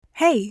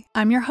Hey,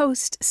 I'm your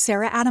host,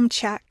 Sarah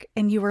Adamczyk,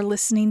 and you are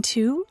listening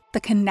to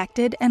the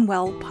Connected and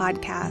Well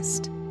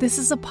podcast. This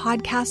is a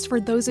podcast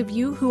for those of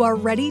you who are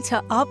ready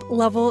to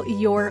up-level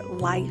your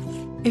life.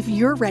 If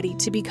you're ready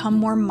to become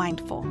more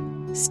mindful,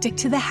 stick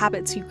to the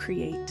habits you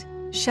create,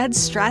 shed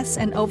stress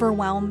and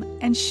overwhelm,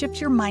 and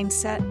shift your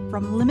mindset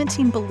from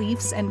limiting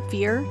beliefs and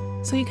fear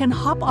so you can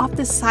hop off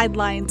the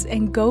sidelines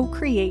and go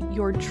create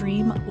your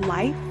dream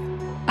life,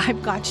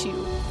 I've got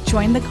you.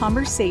 Join the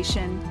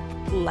conversation.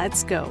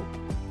 Let's go.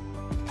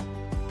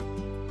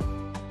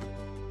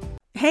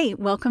 Hey,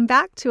 welcome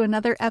back to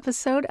another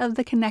episode of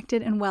the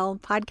Connected and Well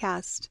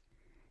podcast.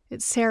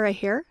 It's Sarah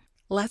here.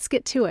 Let's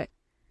get to it.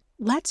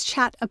 Let's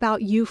chat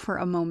about you for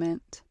a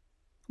moment.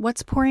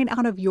 What's pouring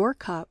out of your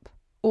cup?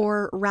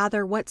 Or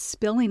rather, what's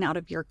spilling out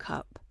of your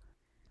cup?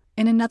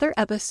 In another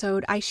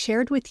episode, I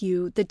shared with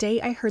you the day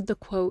I heard the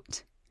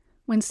quote,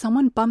 "When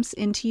someone bumps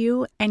into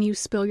you and you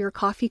spill your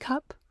coffee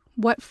cup,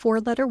 what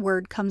four-letter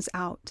word comes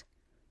out?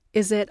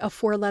 Is it a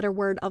four-letter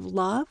word of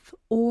love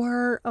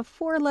or a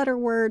four-letter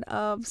word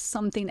of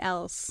something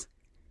else?"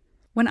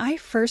 When I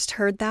first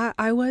heard that,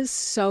 I was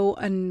so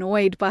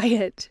annoyed by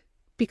it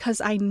because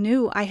I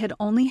knew I had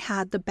only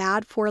had the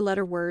bad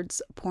four-letter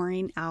words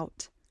pouring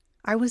out.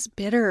 I was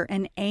bitter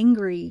and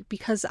angry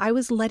because I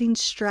was letting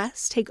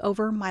stress take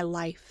over my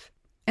life.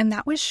 And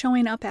that was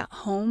showing up at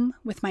home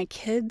with my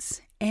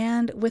kids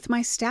and with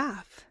my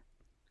staff.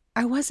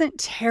 I wasn't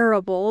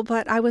terrible,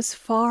 but I was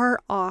far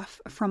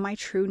off from my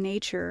true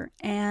nature,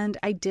 and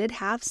I did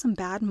have some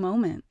bad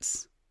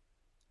moments.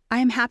 I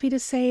am happy to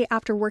say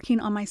after working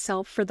on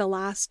myself for the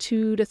last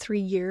 2 to 3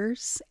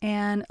 years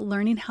and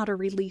learning how to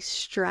release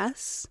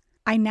stress,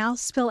 I now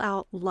spill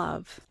out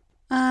love.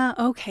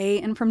 Okay,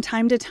 and from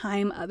time to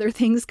time other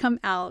things come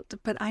out,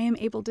 but I am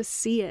able to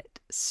see it,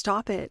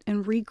 stop it,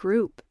 and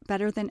regroup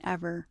better than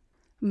ever.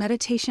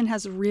 Meditation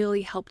has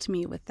really helped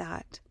me with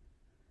that.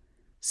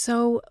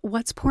 So,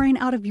 what's pouring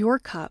out of your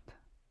cup?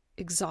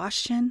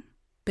 Exhaustion,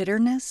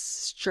 bitterness,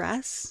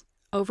 stress,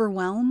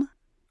 overwhelm,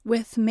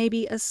 with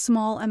maybe a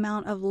small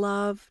amount of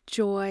love,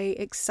 joy,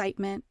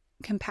 excitement,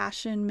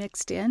 compassion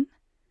mixed in?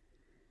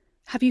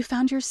 Have you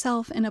found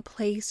yourself in a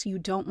place you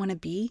don't want to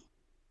be?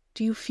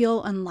 Do you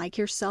feel unlike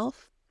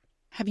yourself?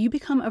 Have you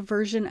become a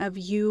version of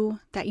you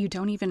that you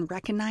don't even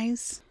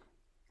recognize?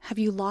 Have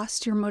you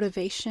lost your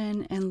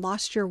motivation and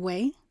lost your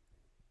way?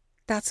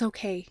 That's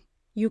okay.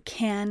 You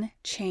can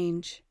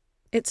change.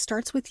 It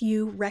starts with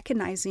you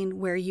recognizing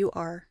where you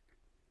are.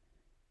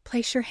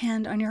 Place your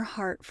hand on your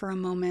heart for a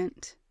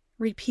moment.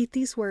 Repeat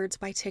these words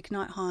by Thich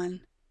Nhat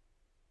Hanh.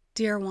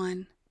 Dear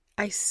one,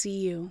 I see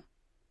you.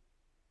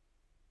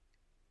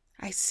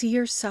 I see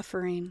your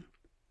suffering.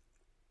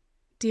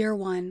 Dear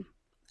one,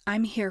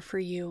 I'm here for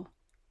you.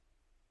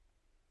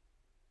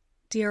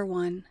 Dear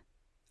one,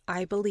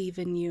 I believe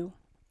in you.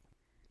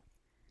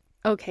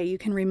 Okay, you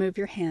can remove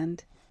your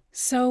hand.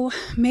 So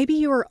maybe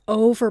you are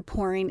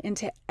overpouring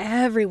into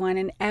everyone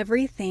and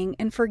everything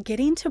and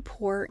forgetting to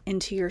pour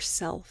into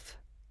yourself.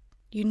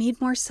 You need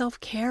more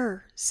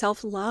self-care,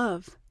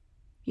 self-love.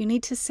 You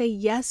need to say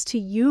yes to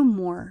you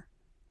more.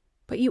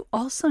 But you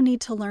also need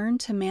to learn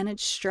to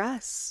manage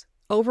stress,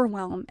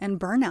 overwhelm, and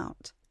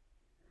burnout.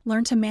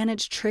 Learn to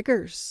manage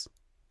triggers.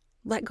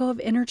 Let go of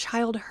inner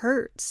child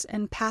hurts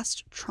and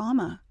past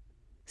trauma.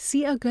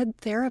 See a good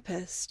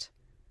therapist.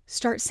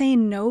 Start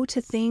saying no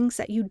to things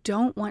that you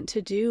don't want to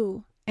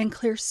do and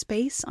clear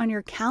space on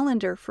your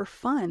calendar for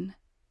fun.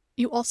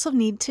 You also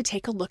need to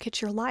take a look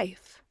at your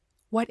life.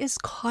 What is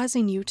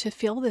causing you to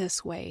feel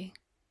this way?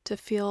 To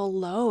feel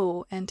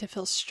low and to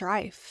feel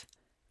strife?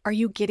 Are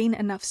you getting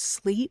enough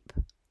sleep?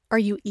 Are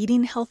you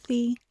eating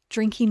healthy?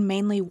 Drinking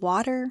mainly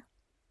water?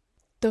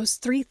 Those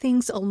 3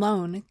 things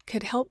alone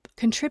could help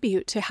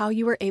contribute to how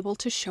you are able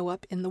to show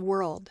up in the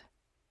world.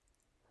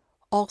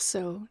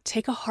 Also,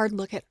 take a hard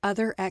look at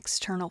other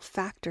external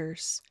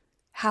factors.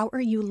 How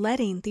are you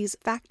letting these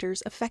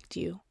factors affect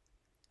you?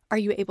 Are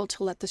you able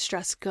to let the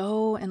stress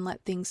go and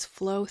let things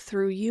flow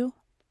through you?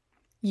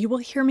 You will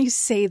hear me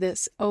say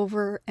this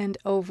over and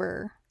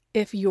over.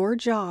 If your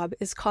job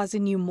is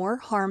causing you more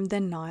harm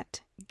than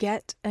not,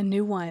 get a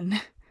new one.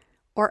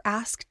 Or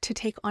ask to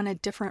take on a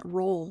different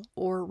role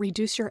or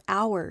reduce your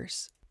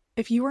hours.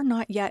 If you are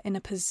not yet in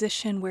a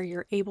position where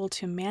you're able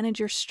to manage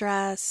your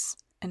stress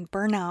and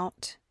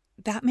burnout,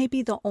 that may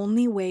be the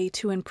only way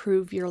to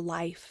improve your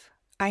life.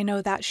 I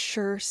know that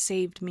sure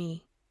saved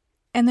me.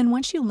 And then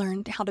once you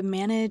learn how to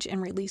manage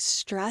and release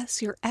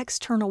stress, your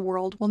external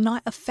world will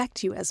not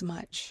affect you as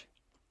much.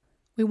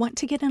 We want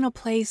to get in a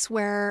place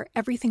where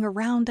everything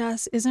around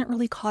us isn't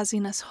really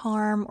causing us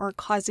harm or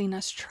causing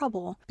us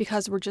trouble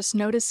because we're just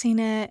noticing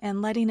it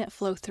and letting it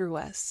flow through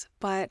us.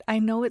 But I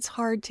know it's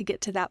hard to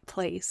get to that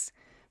place.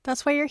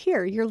 That's why you're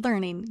here. You're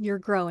learning. You're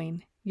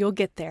growing. You'll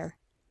get there.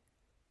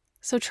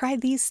 So try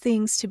these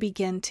things to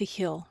begin to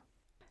heal.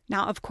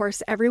 Now, of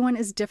course, everyone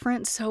is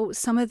different, so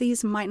some of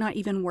these might not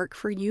even work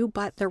for you,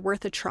 but they're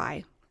worth a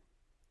try.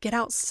 Get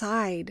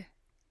outside.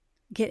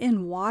 Get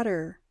in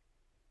water.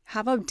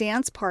 Have a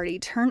dance party.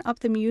 Turn up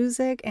the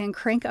music and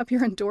crank up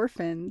your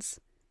endorphins.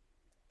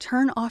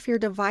 Turn off your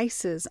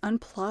devices,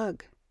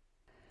 unplug.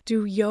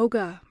 Do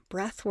yoga,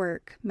 breath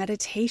work,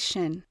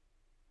 meditation.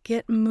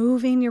 Get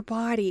moving your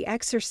body,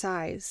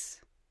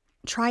 exercise.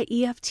 Try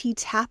EFT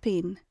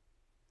tapping.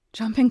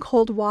 Jump in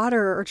cold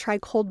water or try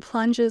cold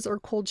plunges or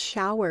cold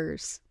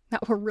showers.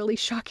 That will really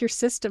shock your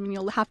system and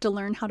you'll have to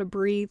learn how to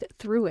breathe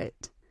through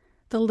it.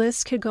 The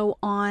list could go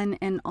on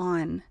and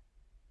on.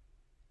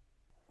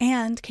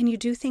 And can you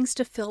do things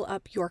to fill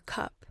up your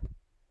cup?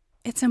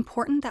 It's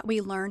important that we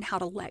learn how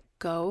to let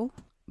go,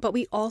 but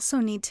we also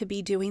need to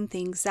be doing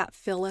things that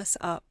fill us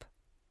up.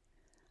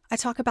 I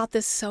talk about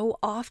this so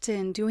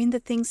often, doing the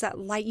things that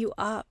light you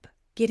up,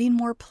 getting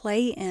more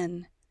play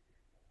in.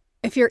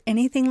 If you're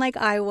anything like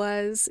I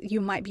was, you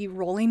might be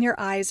rolling your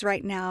eyes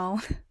right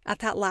now at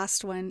that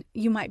last one.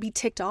 You might be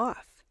ticked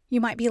off.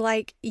 You might be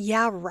like,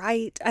 yeah,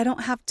 right. I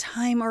don't have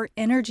time or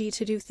energy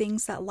to do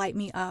things that light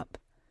me up.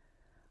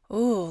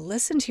 Oh,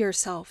 listen to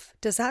yourself.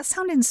 Does that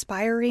sound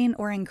inspiring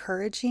or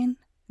encouraging?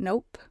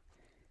 Nope.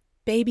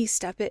 Baby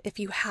step it if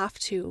you have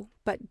to,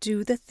 but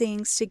do the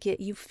things to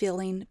get you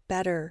feeling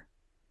better.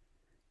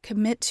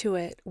 Commit to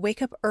it.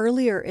 Wake up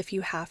earlier if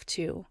you have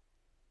to.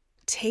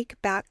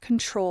 Take back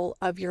control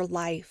of your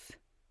life.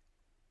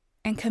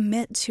 And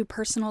commit to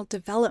personal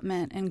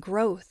development and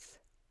growth.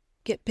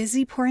 Get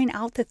busy pouring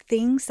out the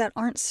things that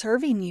aren't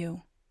serving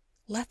you.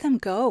 Let them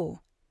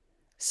go.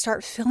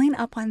 Start filling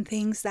up on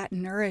things that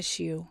nourish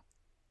you.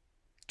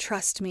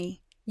 Trust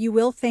me, you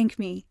will thank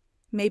me.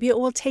 Maybe it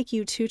will take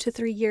you 2 to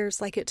 3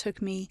 years like it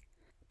took me,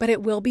 but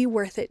it will be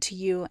worth it to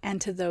you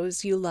and to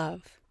those you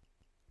love.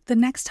 The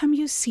next time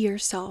you see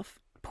yourself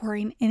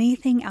pouring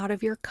anything out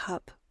of your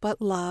cup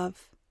but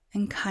love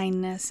and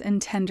kindness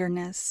and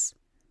tenderness,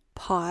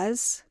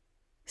 pause.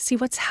 See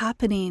what's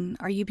happening.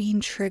 Are you being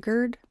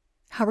triggered?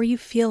 How are you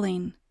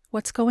feeling?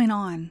 What's going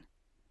on?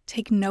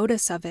 Take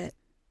notice of it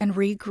and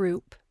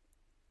regroup.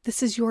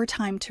 This is your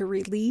time to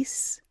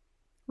release,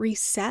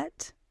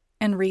 reset,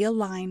 and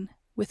realign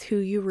with who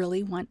you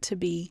really want to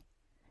be.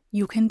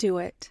 You can do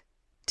it.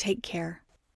 Take care.